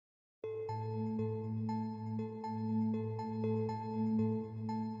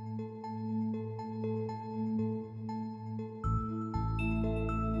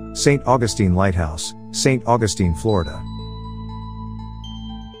St. Augustine Lighthouse, St. Augustine, Florida.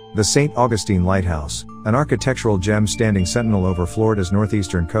 The St. Augustine Lighthouse, an architectural gem standing sentinel over Florida's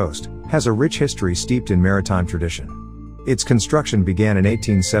northeastern coast, has a rich history steeped in maritime tradition. Its construction began in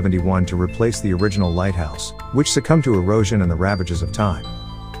 1871 to replace the original lighthouse, which succumbed to erosion and the ravages of time.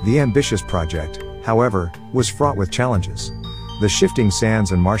 The ambitious project, however, was fraught with challenges. The shifting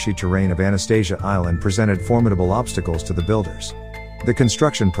sands and marshy terrain of Anastasia Island presented formidable obstacles to the builders. The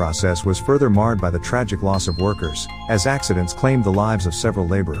construction process was further marred by the tragic loss of workers, as accidents claimed the lives of several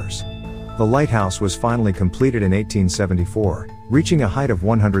laborers. The lighthouse was finally completed in 1874, reaching a height of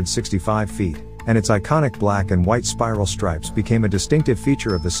 165 feet, and its iconic black and white spiral stripes became a distinctive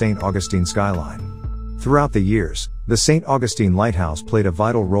feature of the St. Augustine skyline. Throughout the years, the St. Augustine Lighthouse played a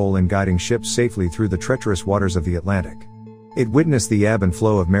vital role in guiding ships safely through the treacherous waters of the Atlantic. It witnessed the ebb and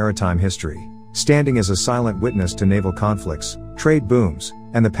flow of maritime history, standing as a silent witness to naval conflicts, trade booms,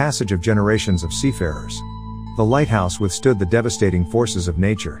 and the passage of generations of seafarers. The lighthouse withstood the devastating forces of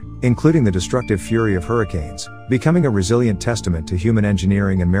nature, including the destructive fury of hurricanes, becoming a resilient testament to human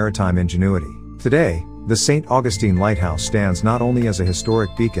engineering and maritime ingenuity. Today, the St. Augustine Lighthouse stands not only as a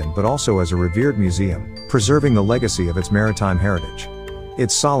historic beacon but also as a revered museum, preserving the legacy of its maritime heritage.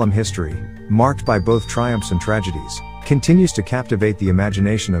 Its solemn history, marked by both triumphs and tragedies, continues to captivate the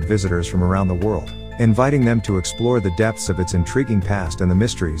imagination of visitors from around the world, inviting them to explore the depths of its intriguing past and the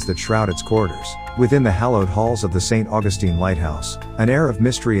mysteries that shroud its corridors. Within the hallowed halls of the St. Augustine Lighthouse, an air of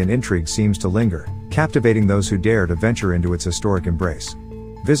mystery and intrigue seems to linger, captivating those who dare to venture into its historic embrace.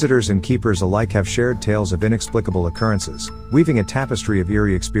 Visitors and keepers alike have shared tales of inexplicable occurrences, weaving a tapestry of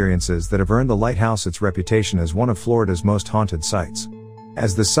eerie experiences that have earned the lighthouse its reputation as one of Florida's most haunted sites.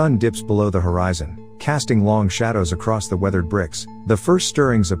 As the sun dips below the horizon, casting long shadows across the weathered bricks, the first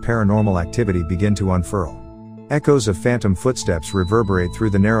stirrings of paranormal activity begin to unfurl. Echoes of phantom footsteps reverberate through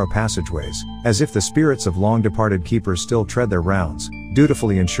the narrow passageways, as if the spirits of long-departed keepers still tread their rounds,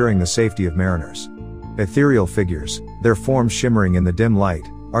 dutifully ensuring the safety of mariners. Ethereal figures, their forms shimmering in the dim light,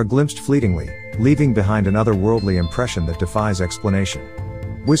 are glimpsed fleetingly, leaving behind an otherworldly impression that defies explanation.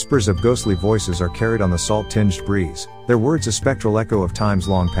 Whispers of ghostly voices are carried on the salt-tinged breeze, their words a spectral echo of times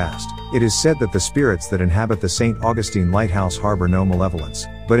long past. It is said that the spirits that inhabit the St. Augustine Lighthouse harbor no malevolence,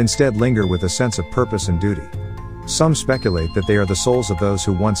 but instead linger with a sense of purpose and duty. Some speculate that they are the souls of those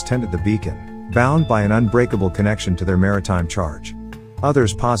who once tended the beacon, bound by an unbreakable connection to their maritime charge.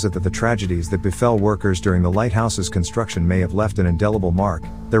 Others posit that the tragedies that befell workers during the lighthouse's construction may have left an indelible mark,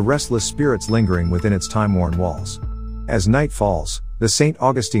 their restless spirits lingering within its time-worn walls. As night falls, the St.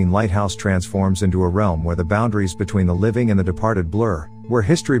 Augustine Lighthouse transforms into a realm where the boundaries between the living and the departed blur, where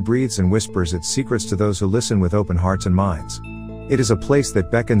history breathes and whispers its secrets to those who listen with open hearts and minds. It is a place that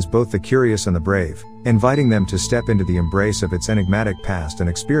beckons both the curious and the brave, inviting them to step into the embrace of its enigmatic past and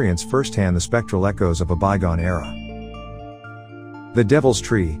experience firsthand the spectral echoes of a bygone era. The Devil's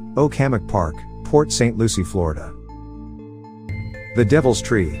Tree, Oak Hammock Park, Port St. Lucie, Florida. The Devil's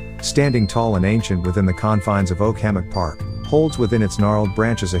Tree, standing tall and ancient within the confines of Oak Hammock Park, holds within its gnarled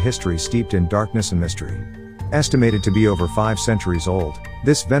branches a history steeped in darkness and mystery. Estimated to be over 5 centuries old,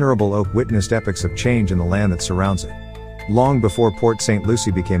 this venerable oak witnessed epochs of change in the land that surrounds it. Long before Port St.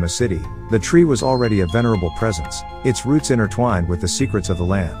 Lucie became a city, the tree was already a venerable presence, its roots intertwined with the secrets of the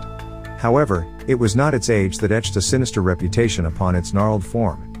land. However, it was not its age that etched a sinister reputation upon its gnarled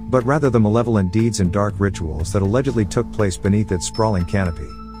form, but rather the malevolent deeds and dark rituals that allegedly took place beneath its sprawling canopy.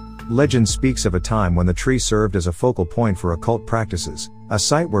 Legend speaks of a time when the tree served as a focal point for occult practices, a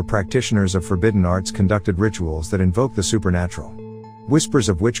site where practitioners of forbidden arts conducted rituals that invoked the supernatural. Whispers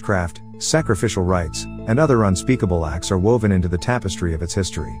of witchcraft, sacrificial rites, and other unspeakable acts are woven into the tapestry of its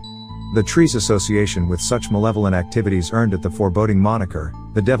history. The tree's association with such malevolent activities earned it the foreboding moniker,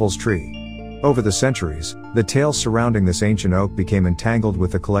 the Devil's Tree. Over the centuries, the tales surrounding this ancient oak became entangled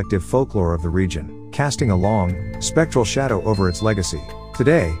with the collective folklore of the region, casting a long, spectral shadow over its legacy.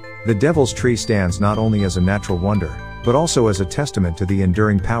 Today, the Devil's Tree stands not only as a natural wonder, but also as a testament to the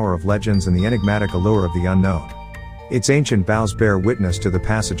enduring power of legends and the enigmatic allure of the unknown. Its ancient boughs bear witness to the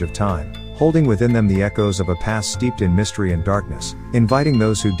passage of time, holding within them the echoes of a past steeped in mystery and darkness, inviting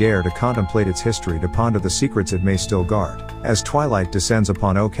those who dare to contemplate its history to ponder the secrets it may still guard. As twilight descends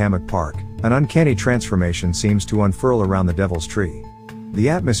upon Oak Hammock Park, an uncanny transformation seems to unfurl around the Devil's Tree. The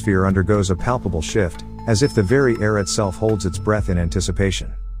atmosphere undergoes a palpable shift, as if the very air itself holds its breath in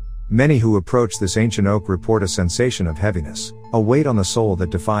anticipation. Many who approach this ancient oak report a sensation of heaviness, a weight on the soul that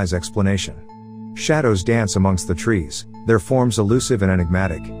defies explanation. Shadows dance amongst the trees, their forms elusive and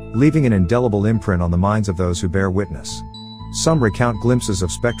enigmatic, leaving an indelible imprint on the minds of those who bear witness. Some recount glimpses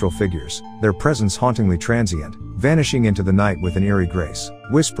of spectral figures, their presence hauntingly transient, vanishing into the night with an eerie grace.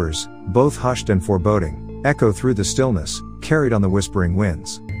 Whispers, both hushed and foreboding, echo through the stillness, carried on the whispering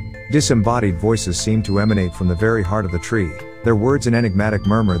winds. Disembodied voices seem to emanate from the very heart of the tree, their words an enigmatic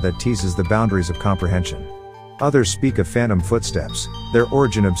murmur that teases the boundaries of comprehension. Others speak of phantom footsteps, their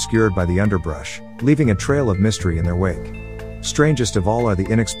origin obscured by the underbrush, leaving a trail of mystery in their wake. Strangest of all are the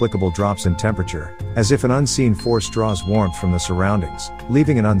inexplicable drops in temperature, as if an unseen force draws warmth from the surroundings,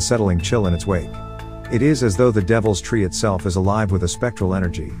 leaving an unsettling chill in its wake. It is as though the devil's tree itself is alive with a spectral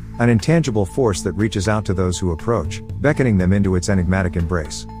energy, an intangible force that reaches out to those who approach, beckoning them into its enigmatic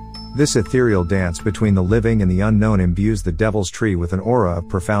embrace. This ethereal dance between the living and the unknown imbues the devil's tree with an aura of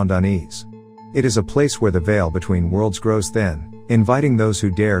profound unease. It is a place where the veil between worlds grows thin, inviting those who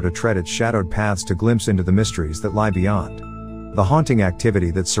dare to tread its shadowed paths to glimpse into the mysteries that lie beyond. The haunting activity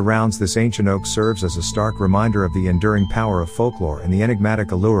that surrounds this ancient oak serves as a stark reminder of the enduring power of folklore and the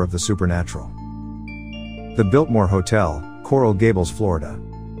enigmatic allure of the supernatural. The Biltmore Hotel, Coral Gables, Florida.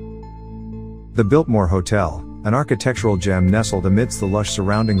 The Biltmore Hotel, an architectural gem nestled amidst the lush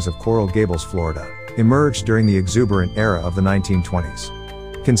surroundings of Coral Gables, Florida, emerged during the exuberant era of the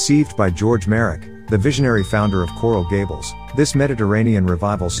 1920s. Conceived by George Merrick, the visionary founder of Coral Gables, this Mediterranean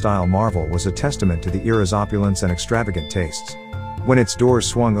revival-style marvel was a testament to the era's opulence and extravagant tastes. When its doors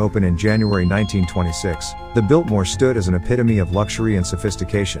swung open in January 1926, the Biltmore stood as an epitome of luxury and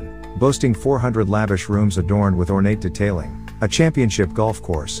sophistication, boasting 400 lavish rooms adorned with ornate detailing, a championship golf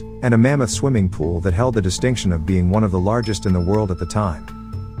course, and a mammoth swimming pool that held the distinction of being one of the largest in the world at the time.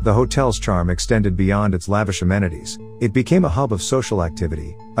 The hotel's charm extended beyond its lavish amenities. It became a hub of social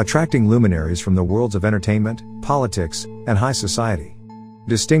activity, attracting luminaries from the worlds of entertainment, politics, and high society.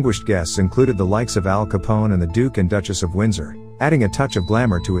 Distinguished guests included the likes of Al Capone and the Duke and Duchess of Windsor, adding a touch of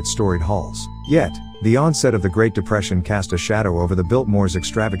glamour to its storied halls. Yet, the onset of the Great Depression cast a shadow over the Biltmore's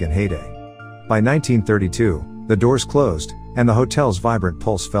extravagant heyday. By 1932, the doors closed, and the hotel's vibrant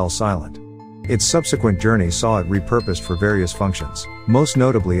pulse fell silent. Its subsequent journey saw it repurposed for various functions, most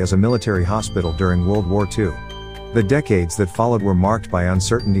notably as a military hospital during World War II. The decades that followed were marked by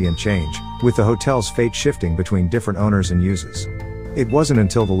uncertainty and change, with the hotel's fate shifting between different owners and uses. It wasn't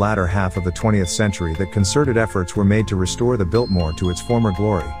until the latter half of the 20th century that concerted efforts were made to restore the Biltmore to its former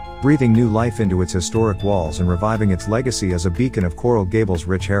glory, breathing new life into its historic walls and reviving its legacy as a beacon of Coral Gables'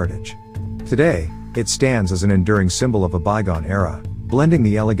 rich heritage. Today, it stands as an enduring symbol of a bygone era, blending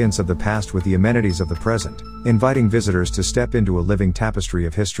the elegance of the past with the amenities of the present, inviting visitors to step into a living tapestry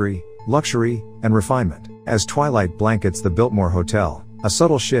of history, luxury, and refinement. As twilight blankets the Biltmore Hotel, a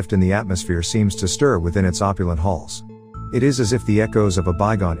subtle shift in the atmosphere seems to stir within its opulent halls. It is as if the echoes of a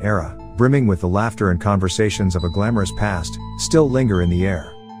bygone era, brimming with the laughter and conversations of a glamorous past, still linger in the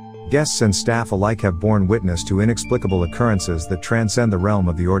air. Guests and staff alike have borne witness to inexplicable occurrences that transcend the realm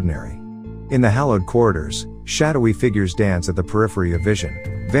of the ordinary. In the hallowed corridors, shadowy figures dance at the periphery of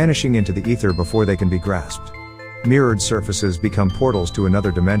vision, vanishing into the ether before they can be grasped. Mirrored surfaces become portals to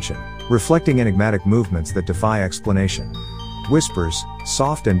another dimension, reflecting enigmatic movements that defy explanation. Whispers,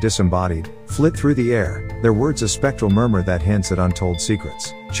 soft and disembodied, flit through the air, their words a spectral murmur that hints at untold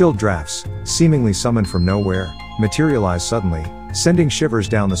secrets. Chilled drafts, seemingly summoned from nowhere, materialize suddenly, sending shivers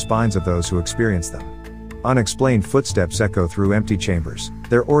down the spines of those who experience them. Unexplained footsteps echo through empty chambers,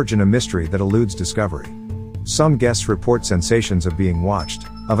 their origin a mystery that eludes discovery. Some guests report sensations of being watched,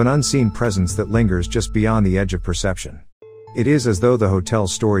 of an unseen presence that lingers just beyond the edge of perception. It is as though the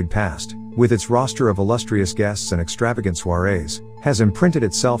hotel's storied past, with its roster of illustrious guests and extravagant soirees, has imprinted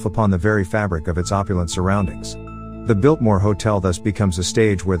itself upon the very fabric of its opulent surroundings. The Biltmore Hotel thus becomes a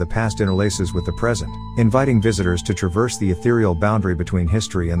stage where the past interlaces with the present, inviting visitors to traverse the ethereal boundary between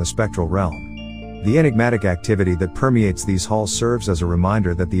history and the spectral realm. The enigmatic activity that permeates these halls serves as a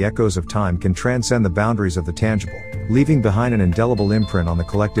reminder that the echoes of time can transcend the boundaries of the tangible, leaving behind an indelible imprint on the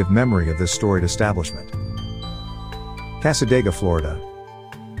collective memory of this storied establishment. Cassadaga, Florida.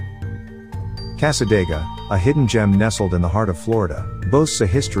 Cassadaga, a hidden gem nestled in the heart of Florida, boasts a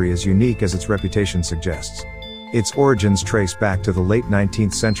history as unique as its reputation suggests. Its origins trace back to the late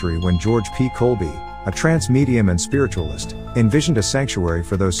 19th century when George P. Colby, a trance medium and spiritualist, envisioned a sanctuary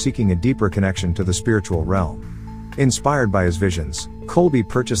for those seeking a deeper connection to the spiritual realm. Inspired by his visions, Colby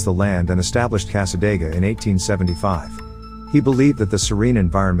purchased the land and established Cassadaga in 1875. He believed that the serene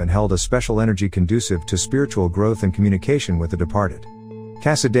environment held a special energy conducive to spiritual growth and communication with the departed.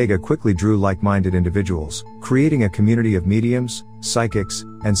 Cassadaga quickly drew like-minded individuals, creating a community of mediums, psychics,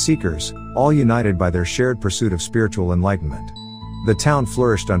 and seekers, all united by their shared pursuit of spiritual enlightenment. The town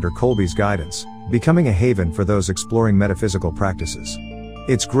flourished under Colby's guidance, becoming a haven for those exploring metaphysical practices.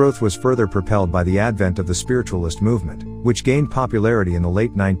 Its growth was further propelled by the advent of the spiritualist movement, which gained popularity in the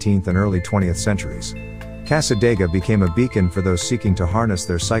late 19th and early 20th centuries. Cassadaga became a beacon for those seeking to harness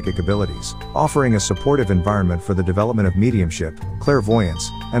their psychic abilities, offering a supportive environment for the development of mediumship,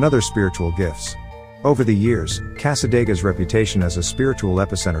 clairvoyance, and other spiritual gifts. Over the years, Cassadaga's reputation as a spiritual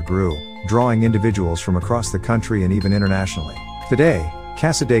epicenter grew, drawing individuals from across the country and even internationally. Today,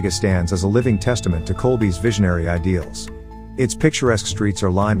 Cassadaga stands as a living testament to Colby's visionary ideals. Its picturesque streets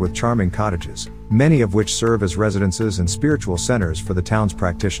are lined with charming cottages, many of which serve as residences and spiritual centers for the town's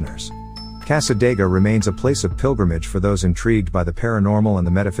practitioners. Cassadaga remains a place of pilgrimage for those intrigued by the paranormal and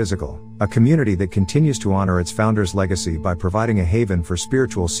the metaphysical, a community that continues to honor its founder's legacy by providing a haven for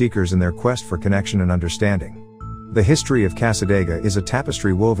spiritual seekers in their quest for connection and understanding. The history of Cassadaga is a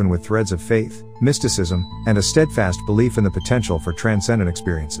tapestry woven with threads of faith, mysticism, and a steadfast belief in the potential for transcendent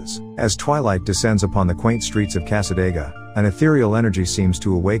experiences. As twilight descends upon the quaint streets of Cassadaga, an ethereal energy seems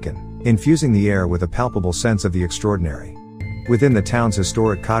to awaken, infusing the air with a palpable sense of the extraordinary. Within the town's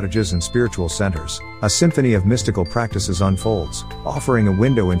historic cottages and spiritual centers, a symphony of mystical practices unfolds, offering a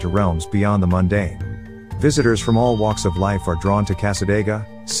window into realms beyond the mundane. Visitors from all walks of life are drawn to Cassadaga,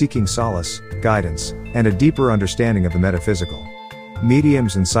 seeking solace, guidance, and a deeper understanding of the metaphysical.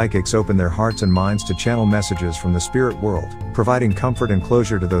 Mediums and psychics open their hearts and minds to channel messages from the spirit world, providing comfort and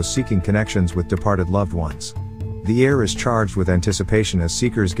closure to those seeking connections with departed loved ones. The air is charged with anticipation as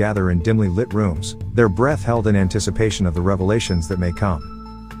seekers gather in dimly lit rooms, their breath held in anticipation of the revelations that may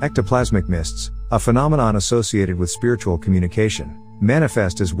come. Ectoplasmic mists, a phenomenon associated with spiritual communication,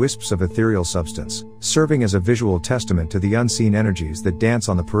 manifest as wisps of ethereal substance, serving as a visual testament to the unseen energies that dance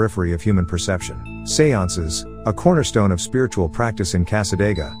on the periphery of human perception. Seances, a cornerstone of spiritual practice in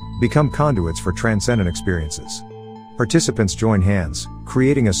Cassadaga, become conduits for transcendent experiences. Participants join hands,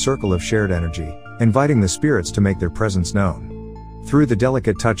 creating a circle of shared energy, inviting the spirits to make their presence known. Through the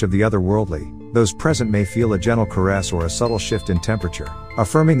delicate touch of the otherworldly, those present may feel a gentle caress or a subtle shift in temperature,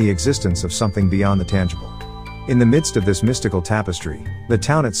 affirming the existence of something beyond the tangible. In the midst of this mystical tapestry, the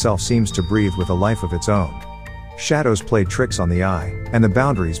town itself seems to breathe with a life of its own. Shadows play tricks on the eye, and the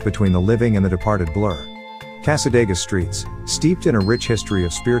boundaries between the living and the departed blur. Cassadaga's streets, steeped in a rich history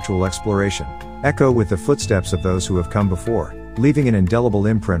of spiritual exploration, echo with the footsteps of those who have come before, leaving an indelible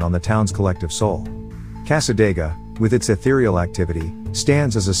imprint on the town's collective soul. Cassadaga, with its ethereal activity,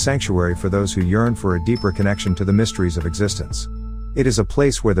 stands as a sanctuary for those who yearn for a deeper connection to the mysteries of existence. It is a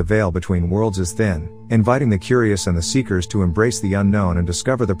place where the veil between worlds is thin, inviting the curious and the seekers to embrace the unknown and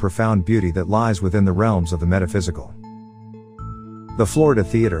discover the profound beauty that lies within the realms of the metaphysical. The Florida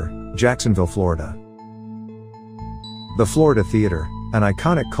Theater, Jacksonville, Florida. The Florida Theater, an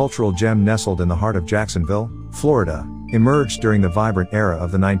iconic cultural gem nestled in the heart of Jacksonville, Florida, emerged during the vibrant era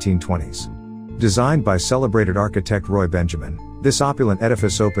of the 1920s. Designed by celebrated architect Roy Benjamin, this opulent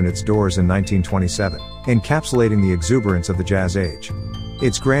edifice opened its doors in 1927, encapsulating the exuberance of the Jazz Age.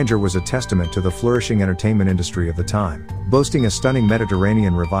 Its grandeur was a testament to the flourishing entertainment industry of the time, boasting a stunning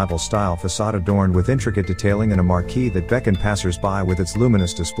Mediterranean Revival-style facade adorned with intricate detailing and a marquee that beckoned passers-by with its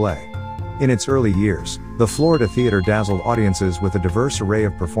luminous display. In its early years, the Florida Theater dazzled audiences with a diverse array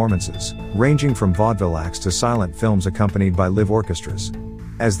of performances, ranging from vaudeville acts to silent films accompanied by live orchestras.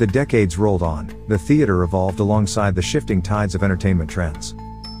 As the decades rolled on, the theater evolved alongside the shifting tides of entertainment trends.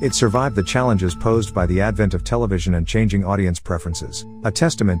 It survived the challenges posed by the advent of television and changing audience preferences, a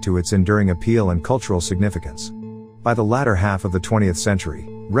testament to its enduring appeal and cultural significance. By the latter half of the 20th century,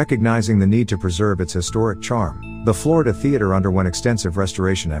 recognizing the need to preserve its historic charm, the Florida Theater underwent extensive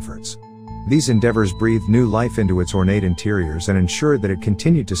restoration efforts. These endeavors breathed new life into its ornate interiors and ensured that it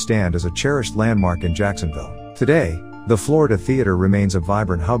continued to stand as a cherished landmark in Jacksonville. Today, the Florida Theater remains a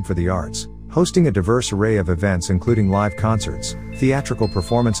vibrant hub for the arts, hosting a diverse array of events including live concerts, theatrical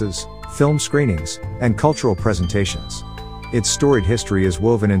performances, film screenings, and cultural presentations. Its storied history is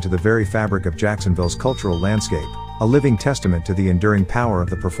woven into the very fabric of Jacksonville's cultural landscape, a living testament to the enduring power of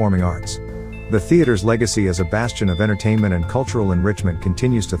the performing arts. The theater's legacy as a bastion of entertainment and cultural enrichment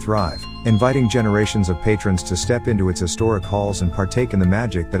continues to thrive, inviting generations of patrons to step into its historic halls and partake in the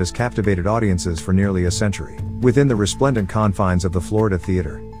magic that has captivated audiences for nearly a century. Within the resplendent confines of the Florida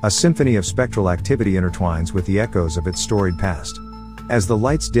Theater, a symphony of spectral activity intertwines with the echoes of its storied past. As the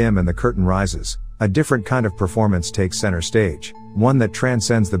lights dim and the curtain rises, a different kind of performance takes center stage, one that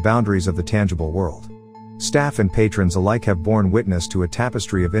transcends the boundaries of the tangible world. Staff and patrons alike have borne witness to a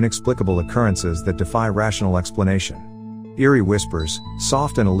tapestry of inexplicable occurrences that defy rational explanation. Eerie whispers,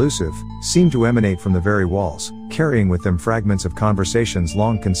 soft and elusive, seem to emanate from the very walls, carrying with them fragments of conversations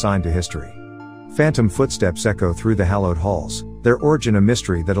long consigned to history. Phantom footsteps echo through the hallowed halls, their origin a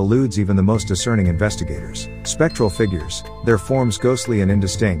mystery that eludes even the most discerning investigators. Spectral figures, their forms ghostly and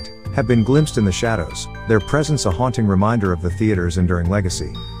indistinct, have been glimpsed in the shadows, their presence a haunting reminder of the theater's enduring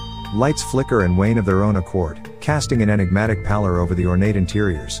legacy. Lights flicker and wane of their own accord, casting an enigmatic pallor over the ornate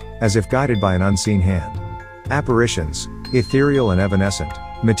interiors, as if guided by an unseen hand. Apparitions, ethereal and evanescent,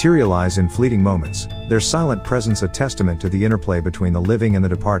 materialize in fleeting moments, their silent presence a testament to the interplay between the living and the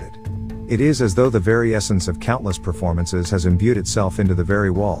departed. It is as though the very essence of countless performances has imbued itself into the very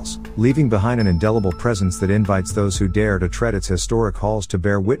walls, leaving behind an indelible presence that invites those who dare to tread its historic halls to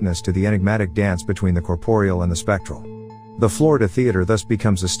bear witness to the enigmatic dance between the corporeal and the spectral. The Florida Theater thus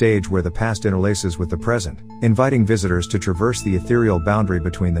becomes a stage where the past interlaces with the present, inviting visitors to traverse the ethereal boundary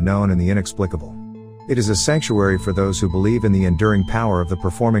between the known and the inexplicable. It is a sanctuary for those who believe in the enduring power of the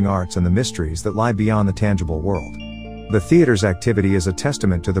performing arts and the mysteries that lie beyond the tangible world. The theater's activity is a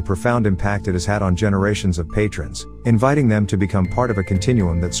testament to the profound impact it has had on generations of patrons, inviting them to become part of a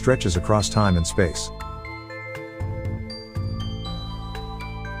continuum that stretches across time and space.